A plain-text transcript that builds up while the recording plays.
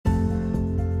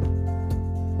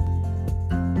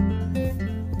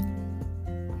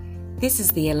This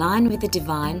is the Align with the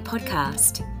Divine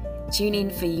podcast. Tune in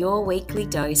for your weekly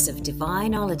dose of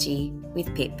Divineology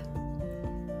with Pip.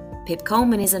 Pip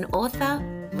Coleman is an author,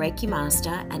 Reiki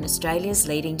master, and Australia's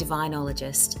leading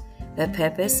divinologist. Her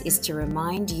purpose is to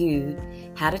remind you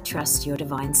how to trust your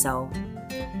divine soul.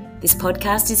 This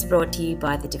podcast is brought to you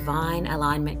by the Divine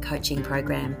Alignment Coaching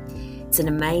Program. It's an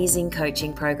amazing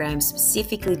coaching program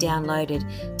specifically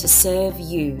downloaded to serve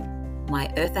you,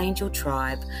 my Earth Angel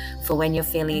tribe, for when you're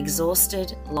feeling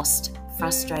exhausted, lost,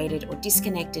 frustrated, or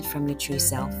disconnected from your true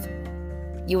self.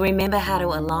 You'll remember how to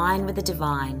align with the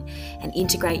divine and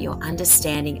integrate your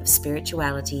understanding of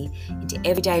spirituality into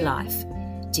everyday life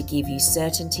to give you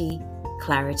certainty,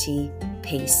 clarity,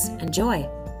 peace, and joy.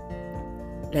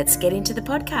 Let's get into the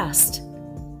podcast.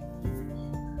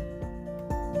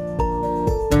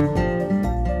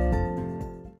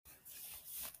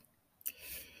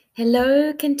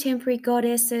 Hello, contemporary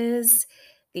goddesses.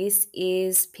 This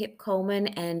is Pip Coleman,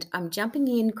 and I'm jumping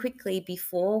in quickly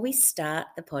before we start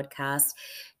the podcast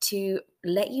to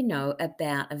let you know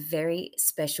about a very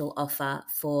special offer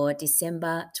for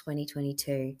December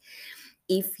 2022.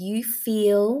 If you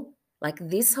feel like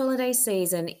this holiday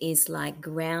season is like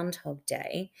Groundhog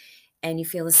Day, and you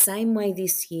feel the same way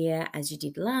this year as you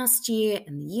did last year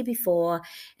and the year before,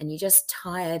 and you're just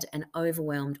tired and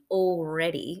overwhelmed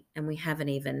already, and we haven't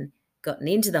even gotten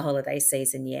into the holiday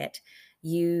season yet,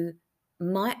 you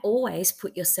might always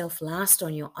put yourself last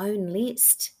on your own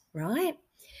list, right?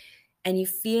 And you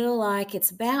feel like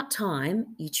it's about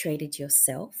time you treated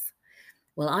yourself.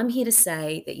 Well, I'm here to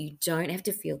say that you don't have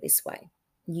to feel this way.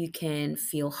 You can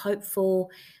feel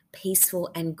hopeful, peaceful,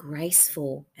 and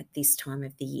graceful at this time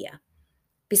of the year.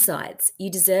 Besides,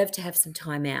 you deserve to have some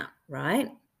time out, right?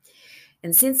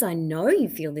 And since I know you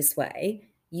feel this way,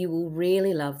 you will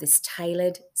really love this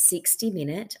tailored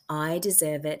 60-minute I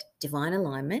Deserve It Divine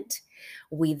Alignment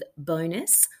with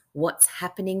bonus What's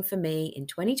Happening for Me in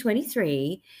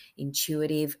 2023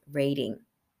 intuitive reading.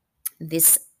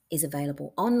 This is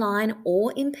available online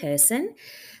or in person.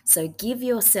 So give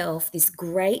yourself this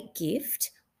great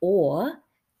gift, or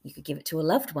you could give it to a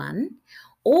loved one,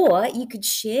 or you could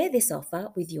share this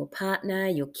offer with your partner,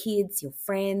 your kids, your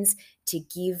friends to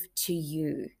give to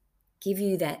you. Give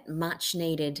you that much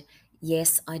needed,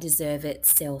 yes, I deserve it,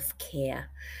 self-care.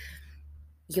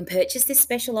 You can purchase this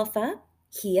special offer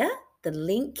here. The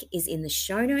link is in the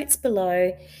show notes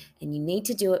below, and you need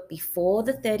to do it before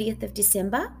the 30th of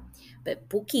December, but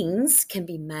bookings can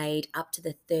be made up to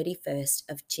the 31st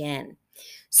of Jan.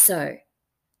 So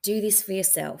do this for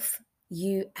yourself.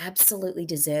 You absolutely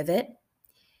deserve it.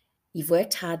 You've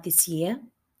worked hard this year,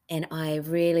 and I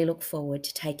really look forward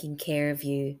to taking care of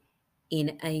you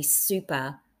in a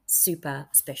super, super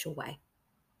special way.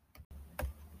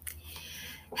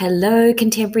 Hello,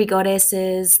 contemporary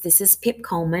goddesses. This is Pip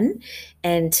Coleman,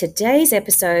 and today's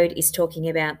episode is talking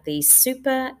about the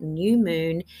super new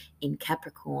moon in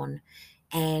Capricorn.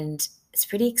 And it's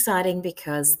pretty exciting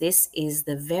because this is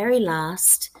the very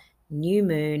last new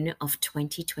moon of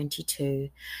 2022.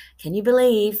 Can you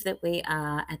believe that we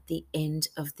are at the end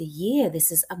of the year?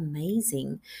 This is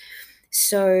amazing.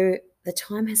 So the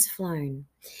time has flown.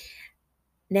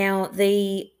 Now,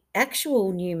 the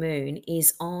actual new moon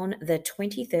is on the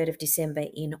 23rd of December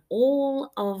in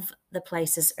all of the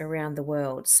places around the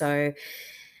world. So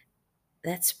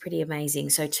that's pretty amazing.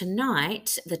 So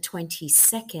tonight, the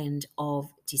 22nd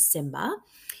of December,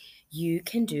 you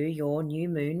can do your new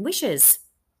moon wishes.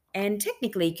 And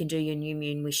technically, you can do your new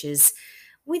moon wishes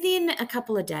within a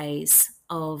couple of days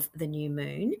of the new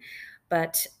moon.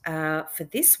 But for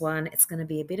this one, it's going to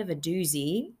be a bit of a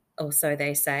doozy, or so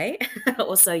they say.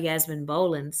 Also, Yasmin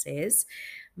Boland says,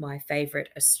 my favorite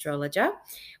astrologer,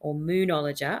 or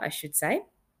moonologer, I should say.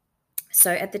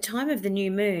 So at the time of the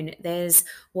new moon, there's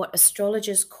what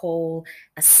astrologers call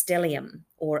a stellium,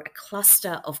 or a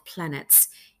cluster of planets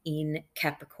in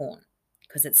Capricorn,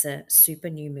 because it's a super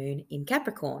new moon in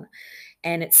Capricorn.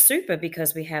 And it's super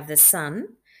because we have the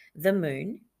sun, the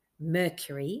moon,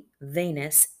 Mercury,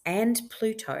 Venus, and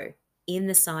Pluto in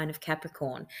the sign of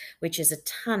Capricorn, which is a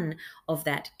ton of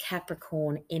that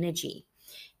Capricorn energy.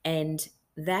 And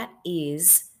that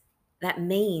means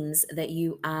that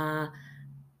you are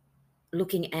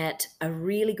looking at a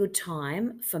really good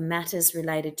time for matters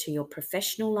related to your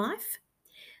professional life,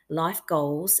 life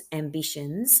goals,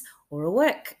 ambitions, or a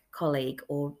work colleague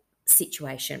or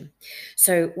situation.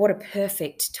 So what a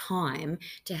perfect time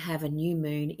to have a new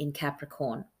moon in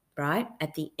Capricorn, right?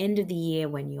 At the end of the year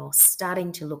when you're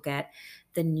starting to look at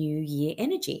the new year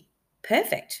energy.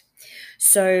 Perfect.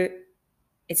 So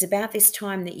it's about this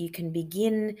time that you can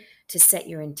begin to set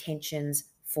your intentions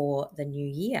for the new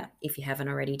year if you haven't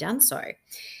already done so.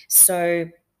 So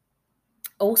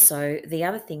also, the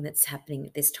other thing that's happening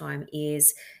at this time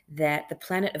is that the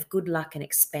planet of good luck and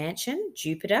expansion,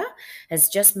 Jupiter, has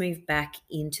just moved back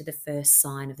into the first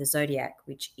sign of the zodiac,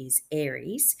 which is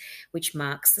Aries, which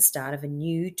marks the start of a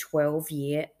new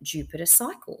 12-year Jupiter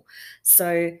cycle.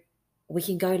 So we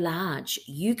can go large.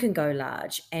 You can go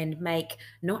large and make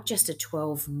not just a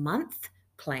 12-month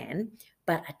plan,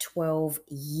 but a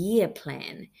 12-year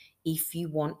plan if you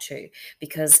want to,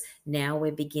 because now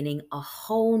we're beginning a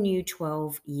whole new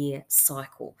 12-year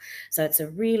cycle. So it's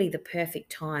really the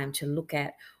perfect time to look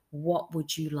at what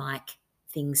would you like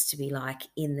things to be like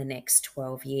in the next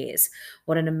 12 years.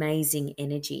 What an amazing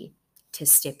energy to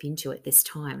step into at this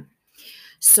time.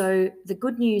 So the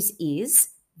good news is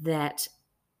that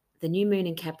the new moon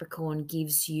in Capricorn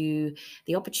gives you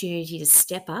the opportunity to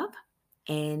step up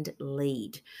and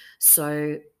lead.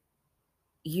 So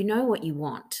you know what you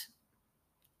want,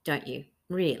 don't you?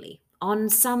 Really. On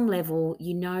some level,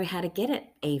 you know how to get it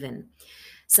even.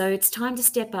 So it's time to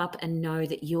step up and know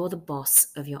that you're the boss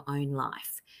of your own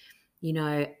life. You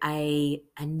know, a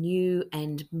new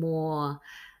and more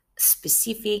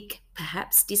specific,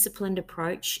 perhaps disciplined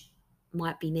approach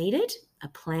might be needed. A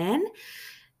plan,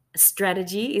 a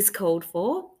strategy is called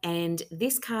for. And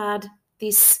this card,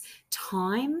 this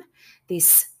time,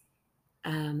 this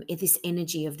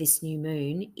energy of this new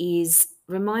moon is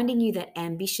reminding you that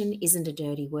ambition isn't a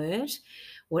dirty word.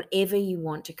 Whatever you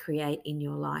want to create in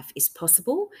your life is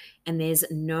possible, and there's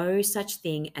no such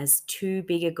thing as too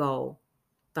big a goal.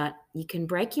 But you can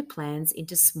break your plans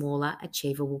into smaller,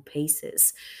 achievable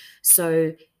pieces.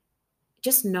 So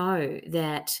just know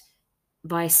that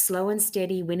by slow and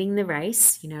steady winning the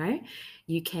race,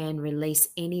 you can release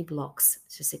any blocks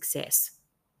to success.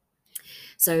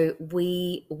 So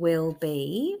we will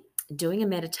be doing a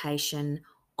meditation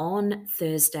on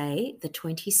Thursday, the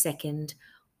 22nd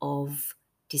of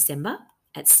December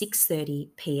at 6:30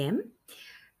 p.m.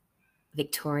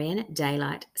 Victorian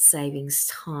Daylight Savings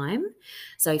Time.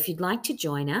 So if you'd like to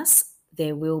join us,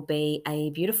 there will be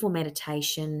a beautiful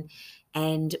meditation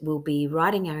and we'll be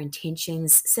writing our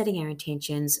intentions, setting our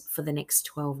intentions for the next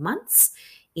 12 months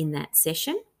in that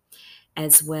session,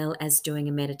 as well as doing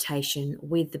a meditation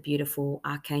with the beautiful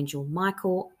Archangel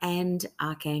Michael and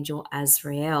Archangel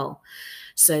Azrael,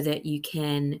 so that you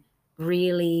can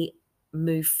really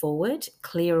move forward,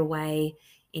 clear away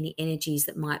any energies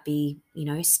that might be,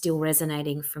 still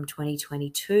resonating from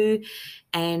 2022,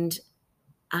 and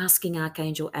asking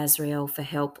Archangel Azrael for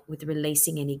help with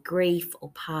releasing any grief or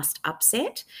past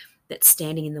upset that's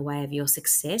standing in the way of your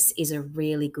success is a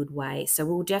really good way. So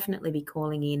we'll definitely be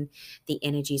calling in the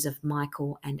energies of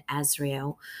Michael and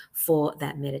Azrael for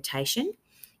that meditation.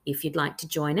 If you'd like to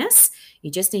join us,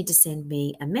 you just need to send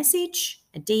me a message,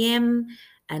 a DM,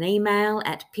 an email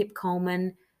at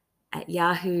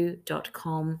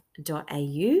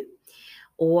pipcoleman@yahoo.com.au,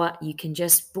 or you can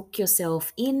just book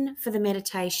yourself in for the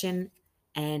meditation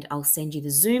and I'll send you the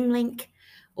Zoom link.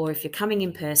 Or if you're coming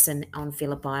in person on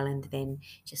Phillip Island, then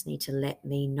you just need to let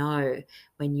me know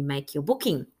when you make your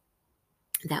booking.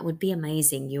 That would be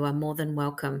amazing. You are more than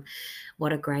welcome.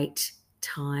 What a great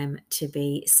time to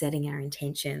be setting our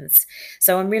intentions.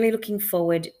 So I'm really looking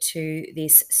forward to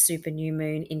this super new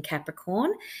moon in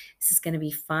Capricorn. This is going to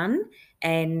be fun,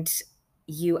 and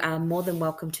you are more than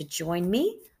welcome to join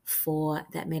me for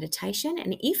that meditation.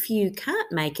 And if you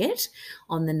can't make it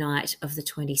on the night of the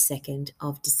 22nd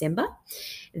of December,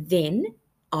 then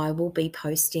I will be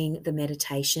posting the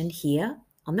meditation here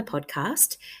on the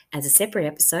podcast as a separate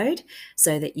episode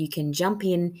so that you can jump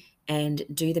in and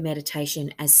do the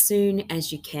meditation as soon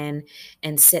as you can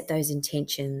and set those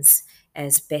intentions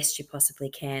as best you possibly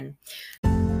can.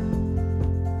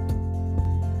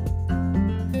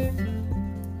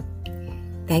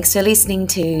 Thanks for listening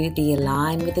to the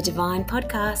Align with the Divine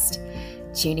podcast.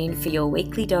 Tune in for your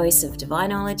weekly dose of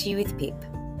Divinology with Pip.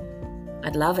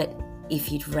 I'd love it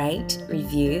if you'd rate,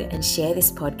 review, and share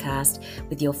this podcast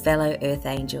with your fellow Earth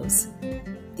Angels.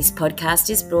 This podcast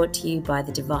is brought to you by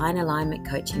the Divine Alignment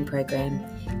Coaching Program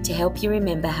to help you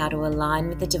remember how to align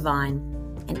with the divine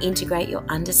and integrate your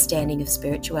understanding of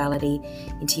spirituality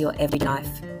into your everyday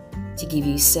life to give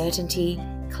you certainty,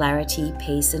 clarity,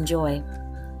 peace, and joy.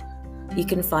 You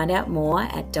can find out more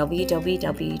at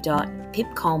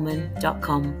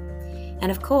www.pipcoleman.com.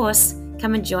 And of course,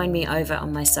 come and join me over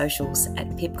on my socials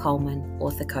at Pip Coleman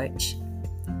Author Coach.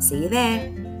 See you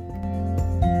there.